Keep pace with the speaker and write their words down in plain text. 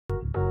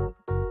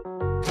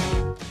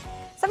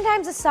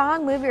Sometimes a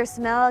song, movie, or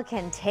smell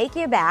can take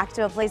you back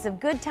to a place of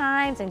good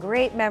times and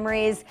great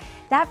memories.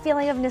 That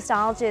feeling of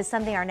nostalgia is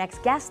something our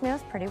next guest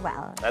knows pretty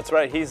well. That's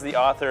right. He's the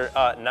author,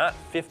 not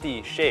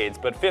 50 Shades,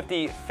 but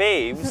 50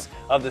 Faves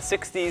of the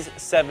 60s,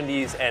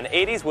 70s, and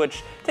 80s,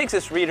 which takes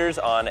us readers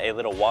on a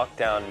little walk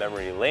down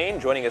memory lane.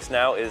 Joining us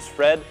now is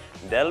Fred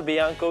Del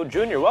Bianco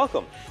Jr.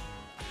 Welcome.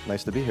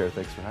 Nice to be here.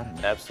 Thanks for having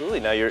me. Absolutely.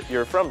 Now,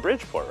 you're from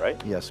Bridgeport,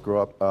 right? Yes, grew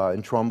up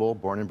in Trumbull,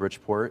 born in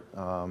Bridgeport,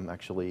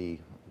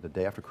 actually the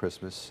day after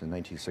Christmas in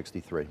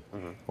 1963,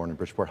 born in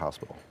Bridgeport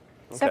Hospital.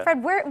 So, Okay.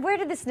 Fred, where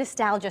did this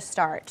nostalgia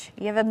start?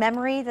 You have a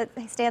memory that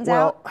stands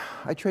out? Well,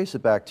 I trace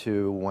it back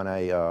to when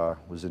I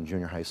was in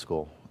junior high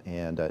school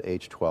and at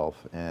age 12,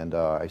 and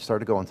I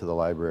started going to the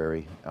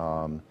library,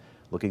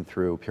 looking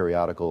through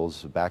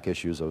periodicals, back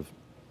issues of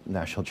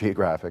National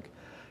Geographic,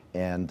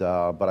 and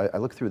but I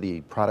looked through the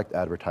product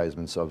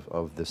advertisements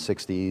of the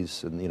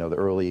 60s and the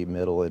early,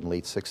 middle, and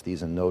late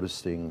 60s, and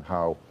noticing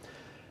how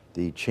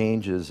the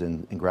changes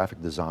in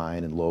graphic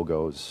design and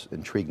logos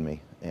intrigued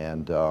me,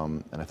 and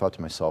I thought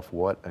to myself,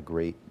 what a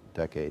great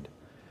decade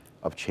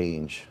of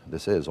change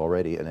this is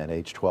already. And at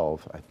age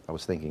 12, I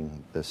was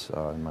thinking this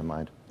in my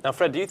mind. Now,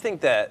 Fred, do you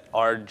think that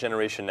our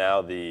generation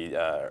now, the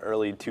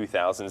early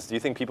 2000s, do you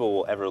think people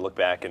will ever look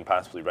back and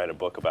possibly write a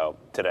book about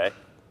today?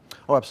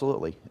 Oh,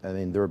 absolutely. I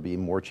mean, there will be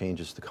more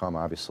changes to come,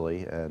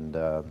 obviously, and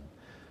we'll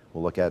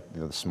look at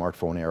the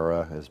smartphone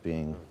era as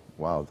being,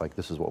 wow, like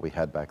this is what we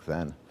had back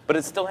then. But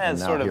it still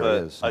has sort of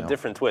a know.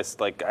 different twist.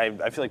 Like, I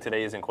feel like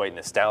today isn't quite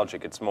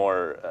nostalgic. It's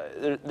more,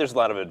 there's a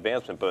lot of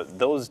advancement, but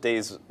those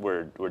days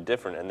were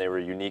different, and they were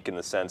unique in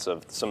the sense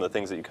of some of the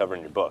things that you cover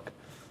in your book.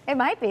 It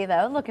might be,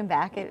 though, looking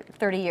back at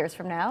 30 years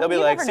from now. They'll be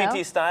You like, never know.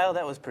 CT style,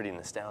 that was pretty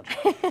nostalgic.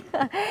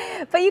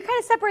 But you kind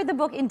of separate the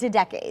book into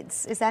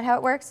decades. Is that how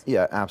it works?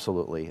 Yeah,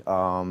 absolutely.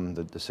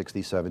 The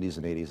 60s, 70s,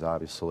 and 80s,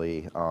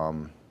 obviously,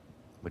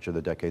 which are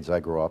the decades I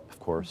grew up, of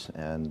course,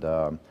 and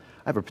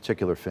I have a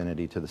particular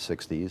affinity to the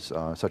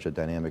 60s, such a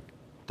dynamic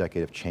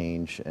decade of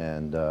change,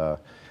 and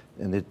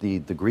the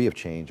degree of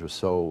change was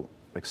so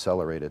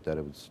accelerated that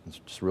it was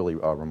just really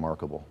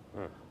remarkable.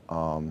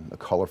 A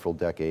colorful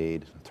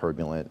decade,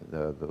 turbulent,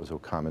 that was a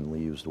commonly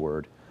used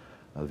word.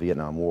 The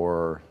Vietnam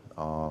War,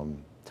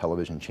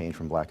 television changed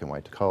from black and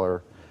white to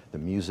color. The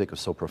music was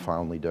so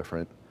profoundly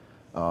different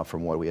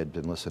from what we had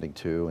been listening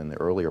to in the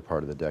earlier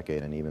part of the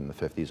decade and even the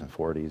 50s and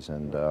 40s.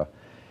 And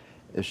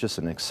it's just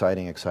an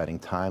exciting, exciting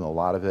time. A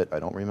lot of it I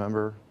don't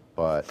remember,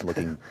 but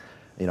looking,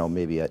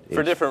 maybe at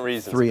For different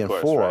reasons, 3 of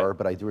and course, 4, right?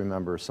 but I do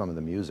remember some of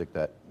the music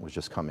that was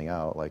just coming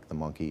out, like the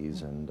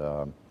Monkees and,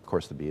 of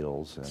course, the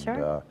Beatles, and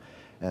Sure.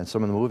 And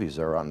some of the movies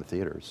that are out in the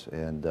theaters.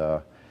 And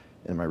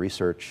in my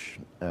research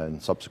in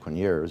subsequent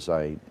years,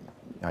 I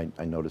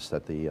noticed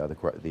that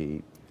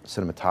the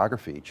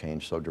cinematography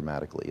changed so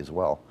dramatically as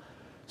well.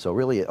 So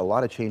really, a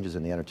lot of changes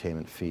in the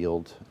entertainment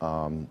field,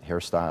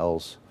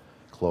 hairstyles,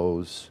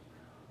 clothes,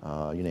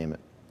 you name it.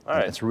 All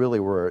right. It's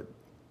really where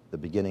the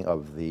beginning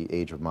of the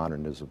age of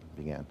modernism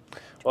began.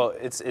 Well,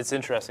 it's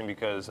interesting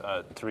because,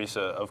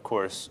 Teresa, of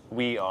course,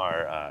 we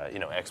are,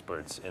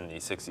 experts in the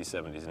 60s,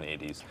 70s, and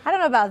 80s. I don't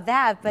know about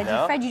that, but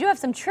No? Fred, you do have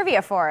some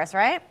trivia for us,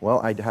 right? Well,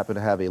 I happen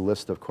to have a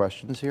list of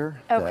questions here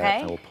Okay.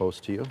 that I will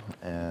post to you.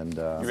 And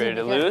You ready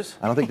to lose?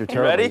 I don't think they're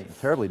You ready?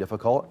 terribly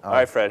difficult. All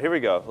right, Fred, here we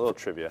go. A little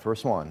trivia.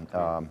 First one,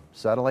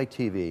 satellite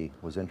TV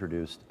was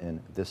introduced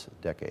in this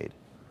decade.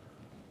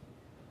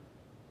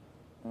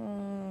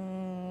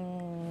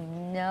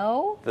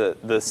 No. The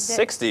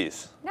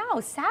 60s.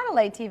 No,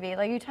 satellite TV.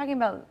 Like, you're talking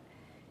about...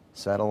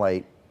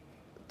 Satellite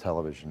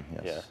television,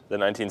 yes. Yeah. The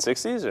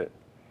 1960s? Or?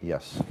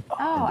 Yes. Oh,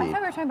 I Indeed.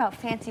 thought we were talking about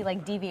fancy,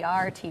 like,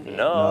 DVR TV.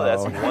 No, No.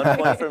 that's 1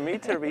 point for me,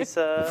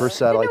 Teresa. The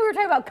first I didn't know satellite, we were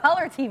talking about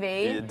color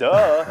TV.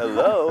 Duh,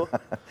 hello.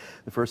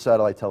 the first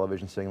satellite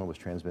television signal was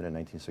transmitted in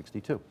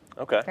 1962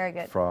 Okay. Very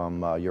good.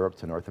 from Europe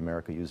to North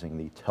America using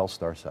the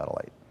Telstar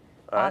satellite.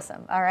 All right.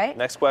 Awesome. All right.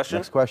 Next question.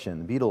 Next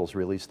question, the Beatles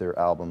released their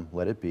album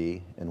Let It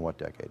Be in what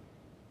decade?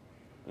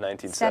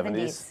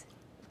 1970s.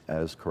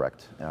 That is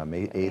correct.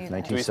 May 8th,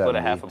 1970. Do we split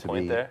a half a to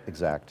point be there?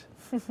 Exact.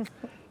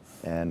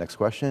 And next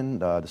question,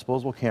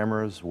 disposable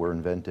cameras were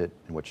invented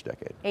in which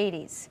decade?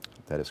 80s.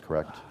 That is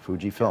correct.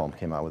 Fujifilm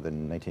came out with it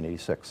in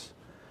 1986.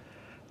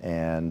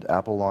 And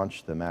Apple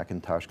launched the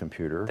Macintosh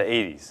computer. The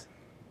 80s.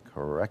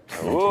 Correct.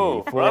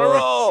 Ooh, 1984. on a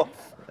roll.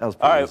 That was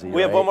All pretty right, easy,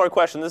 we have right? one more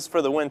question. This is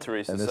for the win,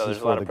 Teresa, And this so is there's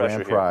a for lot the of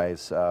pressure grand here.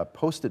 prize.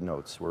 Post-it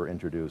notes were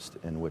introduced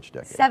in which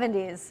decade?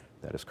 70s.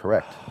 That is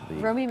correct. The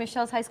Romeo and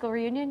Michelle's high school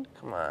reunion?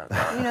 Come on.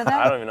 You know that?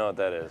 I don't even know what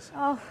that is.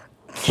 Oh,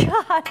 gosh.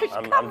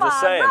 I'm come just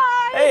on, saying. Ryan.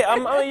 Hey,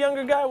 I'm a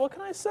younger guy. What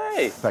can I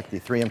say? In fact, the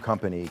 3M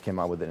company came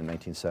out with it in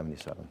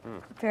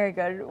 1977. Very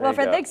good. you Well,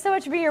 Fred, go. thanks so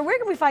much for being here. Where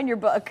can we find your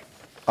book?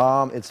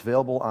 It's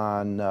available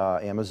on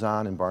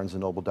Amazon and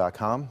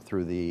BarnesandNoble.com,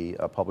 through the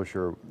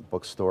publisher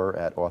bookstore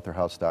at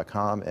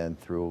authorhouse.com, and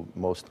through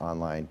most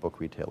online book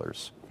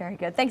retailers. Very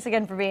good. Thanks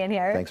again for being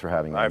here. Thanks for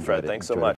having me. All right, Enjoyed Fred, it. thanks so Enjoyed it. much.